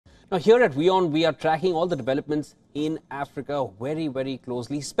Now, here at WION, we are tracking all the developments in Africa very, very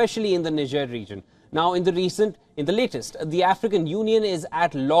closely, especially in the Niger region. Now, in the latest, the African Union is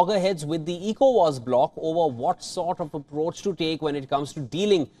at loggerheads with the ECOWAS bloc over what sort of approach to take when it comes to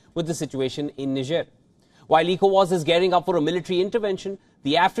dealing with the situation in Niger. While ECOWAS is gearing up for a military intervention,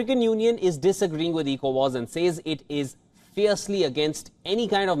 the African Union is disagreeing with ECOWAS and says it is fiercely against any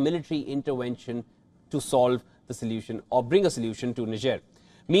kind of military intervention to solve the solution or bring a solution to Niger.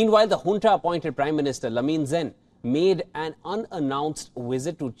 Meanwhile, the junta-appointed Prime Minister Lamine Zen made an unannounced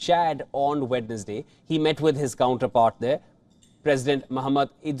visit to Chad on Wednesday. He met with his counterpart there, President Mohamed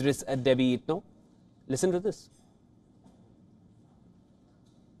Idriss Déby Itno. Listen to this.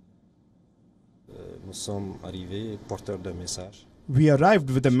 We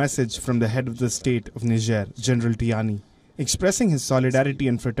arrived with a message from the head of the state of Niger, General Tiani, expressing his solidarity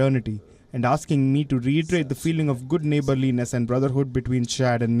and fraternity and asking me to reiterate the feeling of good neighborliness and brotherhood between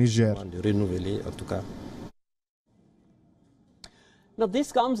Chad and Niger. Now,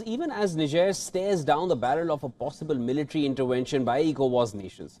 this comes even as Niger stares down the barrel of a possible military intervention by ECOWAS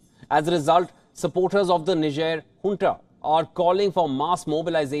nations. As a result, supporters of the Niger junta are calling for mass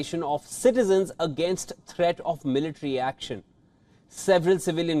mobilization of citizens against threat of military action. Several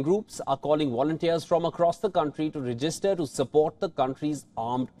civilian groups are calling volunteers from across the country to register to support the country's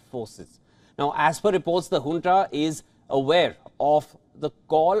armed forces. Now, as per reports, the junta is aware of the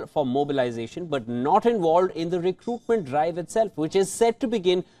call for mobilization but not involved in the recruitment drive itself, which is set to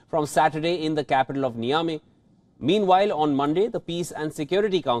begin from Saturday in the capital of Niamey. Meanwhile, on Monday, the Peace and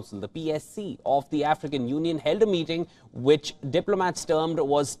Security Council, the PSC of the African Union, held a meeting which diplomats termed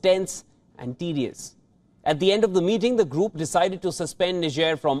was tense and tedious. At the end of the meeting, the group decided to suspend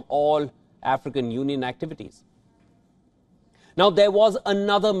Niger from all African Union activities. Now, there was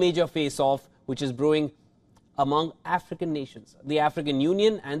another major face-off which is brewing among African nations, the African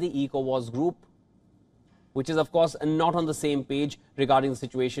Union and the ECOWAS group, which is, of course, not on the same page regarding the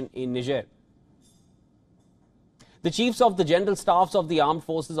situation in Niger. The chiefs of the general staffs of the armed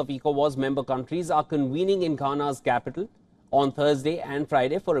forces of ECOWAS member countries are convening in Ghana's capital on Thursday and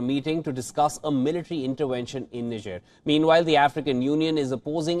Friday for a meeting to discuss a military intervention in Niger. Meanwhile, the African Union is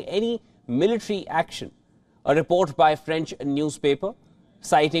opposing any military action. A report by a French newspaper,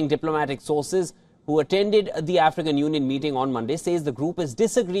 citing diplomatic sources who attended the African Union meeting on Monday, says the group is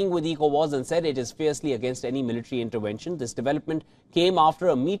disagreeing with ECOWAS and said it is fiercely against any military intervention. This development came after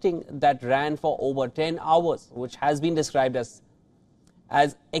a meeting that ran for over 10 hours, which has been described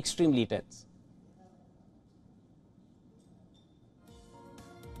as extremely tense.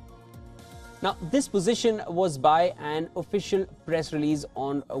 Now, this position was by an official press release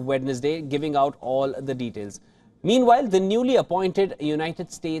on Wednesday, giving out all the details. Meanwhile, the newly appointed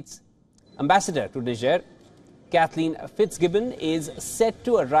United States Ambassador to Niger, Kathleen Fitzgibbon, is set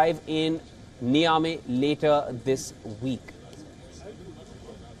to arrive in Niamey later this week.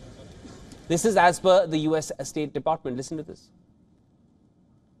 This is as per the U.S. State Department. Listen to this.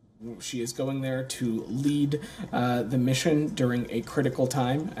 She is going there to lead the mission during a critical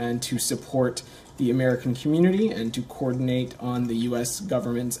time and to support the American community and to coordinate on the U.S.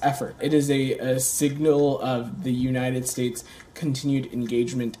 government's effort. It is a signal of the United States' continued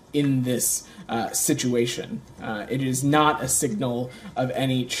engagement in this situation. It is not a signal of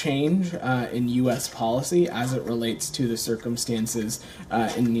any change in U.S. policy as it relates to the circumstances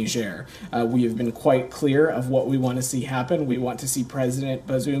in Niger. We have been quite clear of what we want to see happen. We want to see President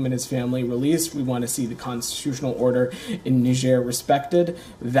Bazoum and his family released. We want to see the constitutional order in Niger respected.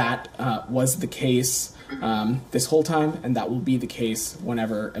 That was the case this whole time, and that will be the case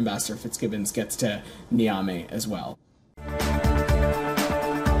whenever Ambassador Fitzgibbons gets to Niamey as well.